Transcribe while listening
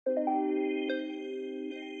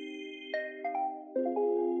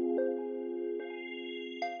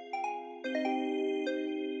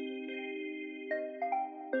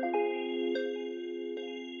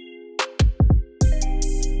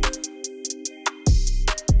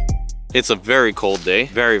It's a very cold day,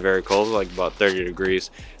 very, very cold, like about 30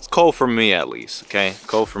 degrees. It's cold for me at least, okay?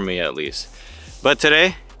 Cold for me at least. But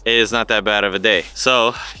today, it is not that bad of a day.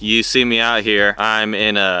 So you see me out here, I'm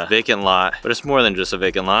in a vacant lot, but it's more than just a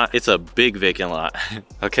vacant lot. It's a big vacant lot,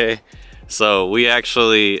 okay? So we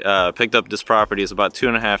actually picked up this property. It's about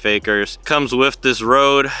 2.5 acres. Comes with this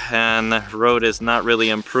road, and the road is not really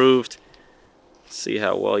improved. See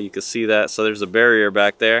how well you can see that. So there's a barrier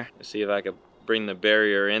back there. Let's see if I can bring the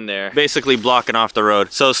barrier in there, basically blocking off the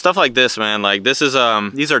road. So stuff like this, man, like this is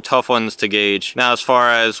these are tough ones to gauge. Now, as far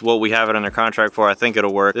as what we have it under contract for, I think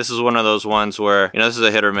it'll work. This is one of those ones where, you know, this is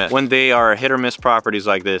a hit or miss. When they are hit or miss properties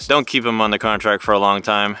like this, don't keep them on the contract for a long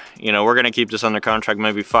time. You know, we're gonna keep this under contract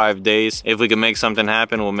maybe 5 days. If we can make something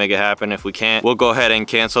happen, we'll make it happen. If we can't, we'll go ahead and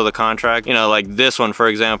cancel the contract. You know, like this one, for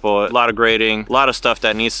example, a lot of grading, a lot of stuff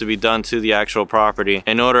that needs to be done to the actual property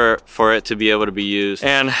in order for it to be able to be used.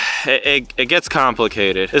 And it gets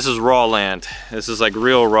complicated. This is raw land. This is like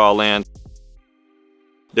real raw land.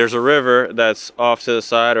 There's a river that's off to the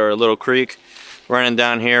side, or a little creek running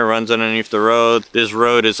down here, runs underneath the road. This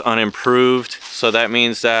road is unimproved, so that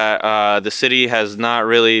means that the city has not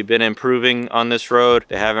really been improving on this road.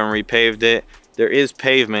 They haven't repaved it. There is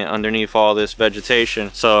pavement underneath all this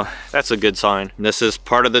vegetation, so that's a good sign. This is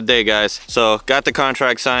part of the day, guys. So got the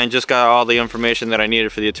contract signed, just got all the information that I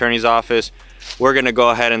needed for the attorney's office. We're gonna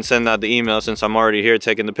go ahead and send out the email since I'm already here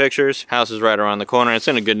taking the pictures. House is right around the corner. It's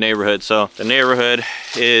in a good neighborhood, so the neighborhood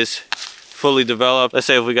is fully developed. Let's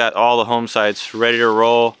say if we got all the home sites ready to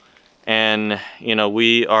roll, and you know,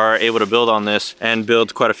 we are able to build on this and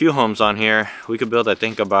build quite a few homes on here. We could build, I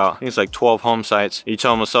think it's like 12 home sites. Each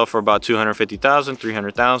home will sell for about 250,000,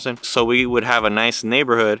 300,000. So we would have a nice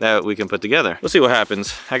neighborhood that we can put together. We'll see what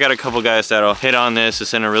happens. I got a couple guys that'll hit on this.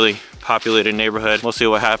 It's in a really populated neighborhood. We'll see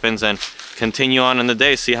what happens and continue on in the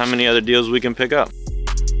day, see how many other deals we can pick up.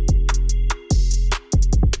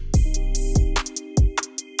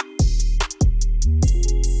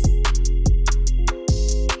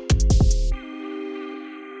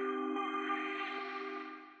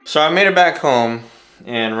 So I made it back home,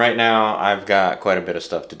 and right now I've got quite a bit of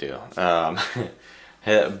stuff to do.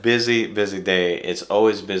 Busy day. It's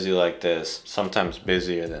always busy like this. Sometimes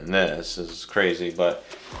busier than this. This is crazy, but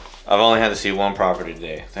I've only had to see one property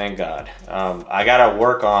today, thank God. I gotta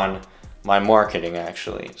work on my marketing,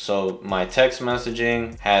 actually. So my text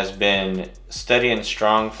messaging has been steady and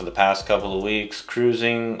strong for the past couple of weeks,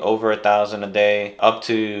 cruising over 1,000 a day,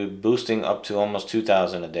 boosting up to almost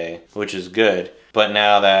 2,000 a day, which is good. But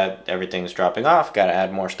now that everything's dropping off, gotta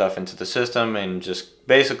add more stuff into the system and just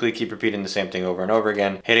basically keep repeating the same thing over and over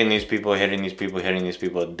again. Hitting these people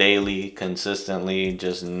daily, consistently,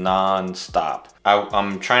 just non-stop.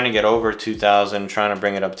 I'm trying to get over 2,000, trying to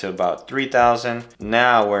bring it up to about 3,000.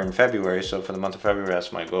 Now we're in February, so for the month of February,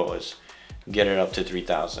 that's my goal, is get it up to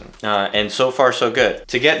 3,000. And so far so good.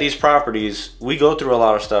 To get these properties, we go through a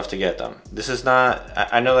lot of stuff to get them. This is not,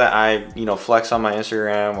 I know that I, you know, flex on my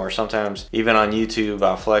Instagram, or sometimes even on YouTube,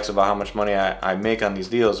 I'll flex about how much money I make on these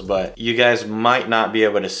deals, but you guys might not be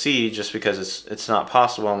able to see, just because it's not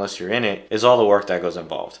possible unless you're in it, is all the work that goes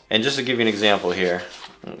involved. And just to give you an example here,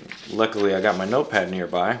 luckily I got my notepad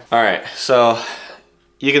nearby. All right, so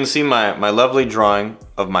you can see my lovely drawing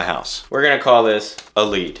of my house. We're gonna call this a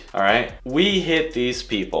lead, all right? We hit these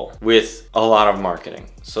people with a lot of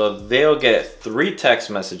marketing. So they'll get 3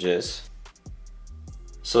 text messages.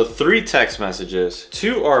 So 3 text messages,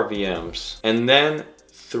 2 RVMs, and then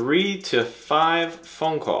 3 to 5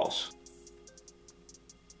 phone calls.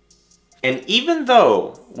 And even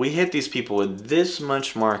though we hit these people with this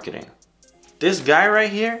much marketing, this guy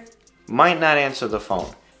right here might not answer the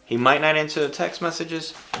phone. He might not answer the text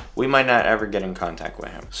messages. We might not ever get in contact with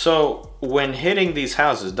him. So when hitting these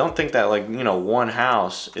houses, don't think that, like, you know, one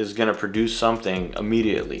house is gonna produce something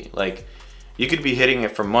immediately. Like, you could be hitting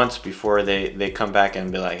it for months before they come back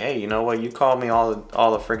and be like, hey, you know what, you called me all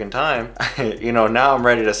the friggin' time. You know, now I'm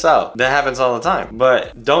ready to sell. That happens all the time.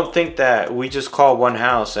 But don't think that we just call one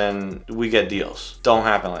house and we get deals. Don't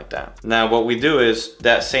happen like that. Now what we do is,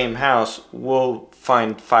 that same house, we'll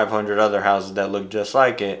find 500 other houses that look just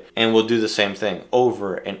like it, and we'll do the same thing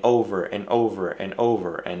over and over and over and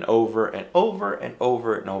over and over and over and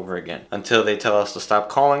over and over again, until they tell us to stop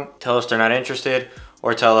calling, tell us they're not interested,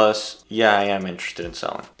 or tell us, yeah, I am interested in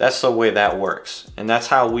selling. That's the way that works. And that's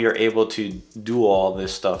how we are able to do all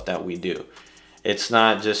this stuff that we do. It's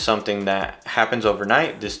not just something that happens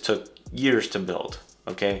overnight. This took years to build.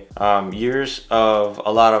 Okay, years of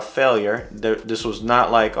a lot of failure. This was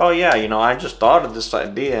not like, oh yeah, you know, I just thought of this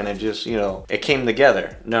idea and it just, you know, it came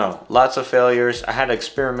together. No, lots of failures. I had to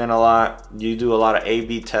experiment a lot. You do a lot of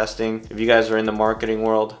A/B testing. If you guys are in the marketing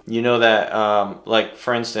world, you know that, like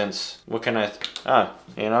for instance, what can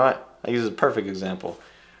you know what? I use a perfect example.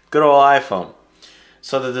 Good old iPhone.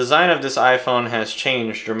 So the design of this iPhone has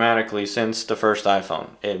changed dramatically since the first iPhone.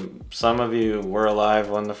 Some of you were alive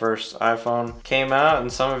when the first iPhone came out,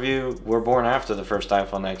 and some of you were born after the first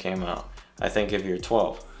iPhone that came out. I think if you're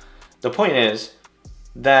 12. The point is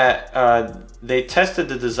that they tested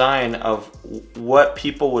the design of what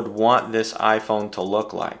people would want this iPhone to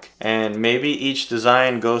look like. And maybe each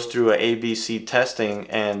design goes through a ABC testing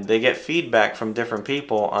and they get feedback from different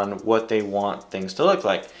people on what they want things to look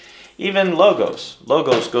like. Even logos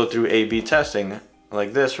go through A/B testing,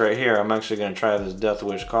 like this right here. I'm actually going to try this Death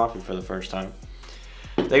Wish coffee for the first time.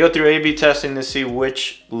 They go through A/B testing to see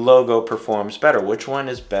which logo performs better, which one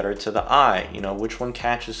is better to the eye, you know, which one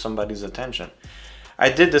catches somebody's attention. I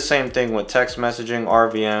did the same thing with text messaging,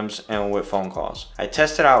 RVMs, and with phone calls. I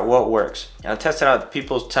tested out what works. I tested out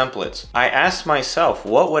people's templates. I asked myself,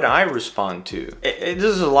 what would I respond to?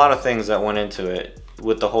 There's a lot of things that went into it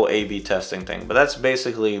with the whole A/B testing thing, but that's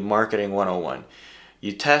basically marketing 101.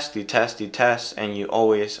 You test, you test, you test, and you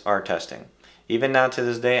always are testing. Even now to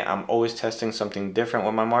this day, I'm always testing something different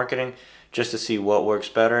with my marketing just to see what works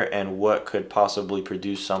better and what could possibly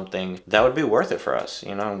produce something that would be worth it for us,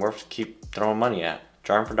 you know, and worth to keep throwing money at.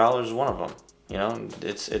 Driving for dollars is one of them. You know,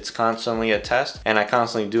 it's constantly a test, and I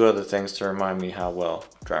constantly do other things to remind me how well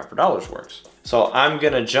Driving for Dollars works. So I'm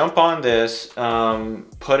gonna jump on this,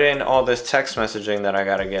 put in all this text messaging that I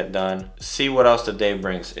gotta get done, see what else the day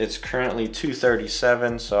brings. It's currently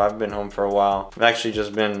 2:37, so I've been home for a while. I've actually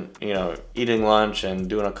just been, you know, eating lunch and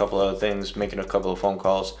doing a couple other things, making a couple of phone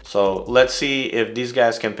calls. So let's see if these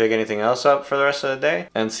guys can pick anything else up for the rest of the day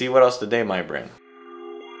and see what else the day might bring.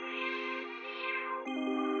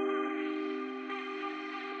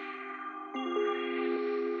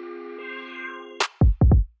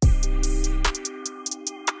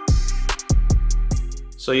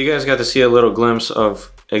 So you guys got to see a little glimpse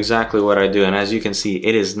of exactly what I do, and as you can see,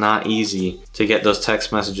 it is not easy to get those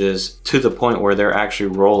text messages to the point where they're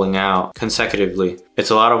actually rolling out consecutively.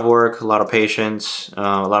 It's a lot of work, a lot of patience, a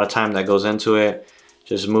lot of time that goes into it,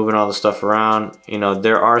 just moving all the stuff around. You know,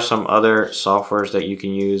 there are some other softwares that you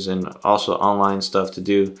can use and also online stuff to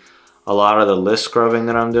do a lot of the list scrubbing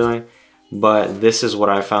that I'm doing. But this is what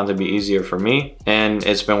I found to be easier for me, and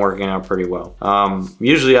it's been working out pretty well.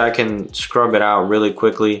 Usually I can scrub it out really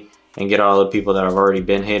quickly and get all the people that I've already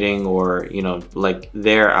been hitting, or, you know, like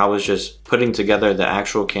there I was just putting together the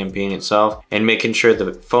actual campaign itself and making sure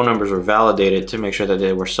the phone numbers were validated to make sure that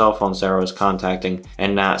they were cell phones that I was contacting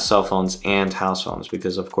and not cell phones and house phones,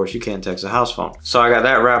 because of course you can't text a house phone. So I got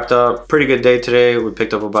that wrapped up. Pretty good day today. We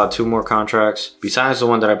picked up about 2 more contracts besides the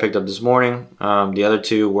one that I picked up this morning. The other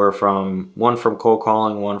 2 were one from cold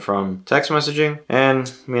calling, one from text messaging, and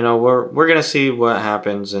you know, we're gonna see what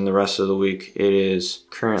happens in the rest of the week. It is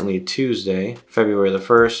currently Tuesday, February the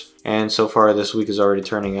 1st, and so far this week is already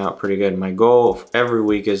turning out pretty good. My goal every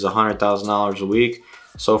week is $100,000 a week.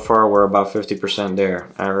 So far we're about 50% there.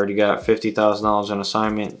 I already got $50,000 on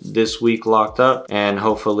assignment this week locked up, and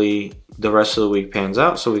hopefully the rest of the week pans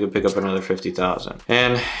out so we can pick up another 50,000.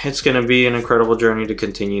 And it's gonna be an incredible journey to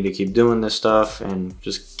continue to keep doing this stuff and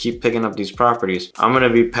just keep picking up these properties. I'm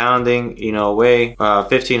gonna be pounding, you know, away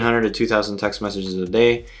 1,500 to 2,000 text messages a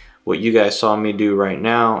day. What you guys saw me do right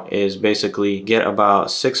now is basically get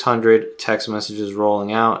about 600 text messages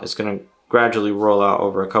rolling out. It's gonna gradually roll out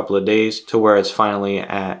over a couple of days to where it's finally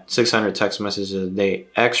at 600 text messages a day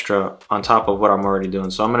extra on top of what I'm already doing.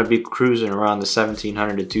 So I'm going to be cruising around the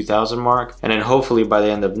 1,700 to 2,000 mark, and then hopefully by the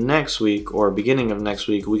end of next week or beginning of next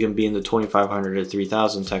week we can be in the 2,500 to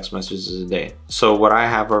 3,000 text messages a day. So what I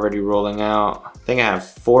have already rolling out, I think I have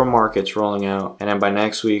 4 markets rolling out, and then by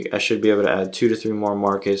next week I should be able to add 2 to 3 more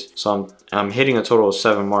markets. So I'm hitting a total of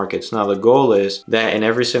 7 markets. Now the goal is that in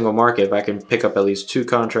every single market, if I can pick up at least 2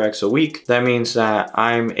 contracts a week, that means that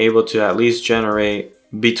I'm able to at least generate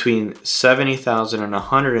between 70,000 and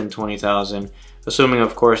 120,000, assuming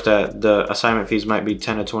of course that the assignment fees might be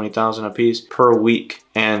 10 to 20,000 a piece per week.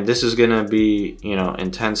 And this is gonna be, you know,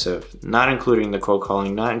 intensive, not including the cold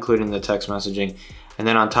calling, not including the text messaging. And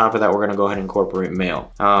then on top of that, we're gonna go ahead and incorporate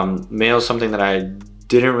mail. Mail is something that I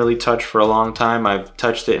didn't really touch for a long time. I've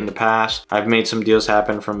touched it in the past. I've made some deals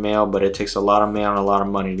happen from mail, but it takes a lot of mail and a lot of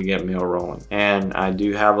money to get mail rolling. And I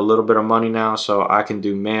do have a little bit of money now, so I can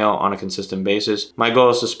do mail on a consistent basis. My goal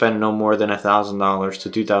is to spend no more than $1,000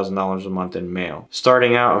 to $2,000 a month in mail.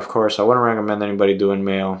 Starting out, of course, I wouldn't recommend anybody doing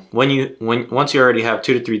mail. Once you already have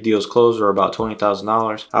 2 to 3 deals closed or about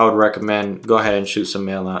 $20,000, I would recommend go ahead and shoot some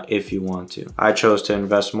mail out if you want to. I chose to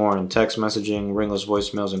invest more in text messaging, ringless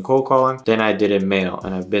voicemails, and cold calling than I did in mail.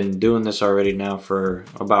 And I've been doing this already now for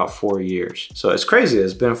about 4 years. So it's crazy.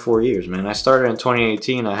 It's been 4 years, man. I started in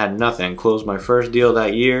 2018. I had nothing. Closed my first deal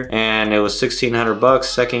that year and it was $1,600.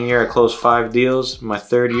 Second year I closed 5 deals. My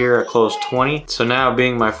third year I closed 20. So now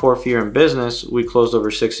being my 4th year in business, we closed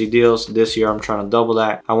over 60 deals. This year I'm trying to double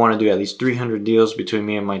that. I want to do at least 300 deals between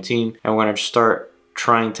me and my team. And we're going to start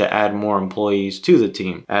trying to add more employees to the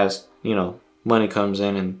team as, you know, money comes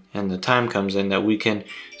in and the time comes in that we can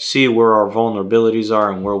see where our vulnerabilities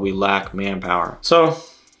are and where we lack manpower. So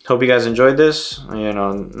hope you guys enjoyed this. You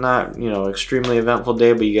know, not, you know, extremely eventful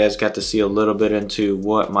day, but you guys got to see a little bit into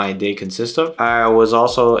what my day consists of. I was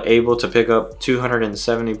also able to pick up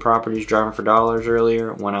 270 properties driving for dollars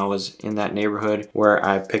earlier when I was in that neighborhood where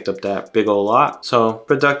I picked up that big old lot. So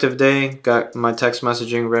productive day. Got my text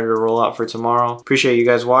messaging ready to roll out for tomorrow. Appreciate you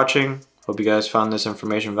guys watching. Hope you guys found this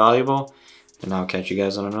information valuable, and I'll catch you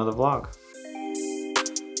guys on another vlog.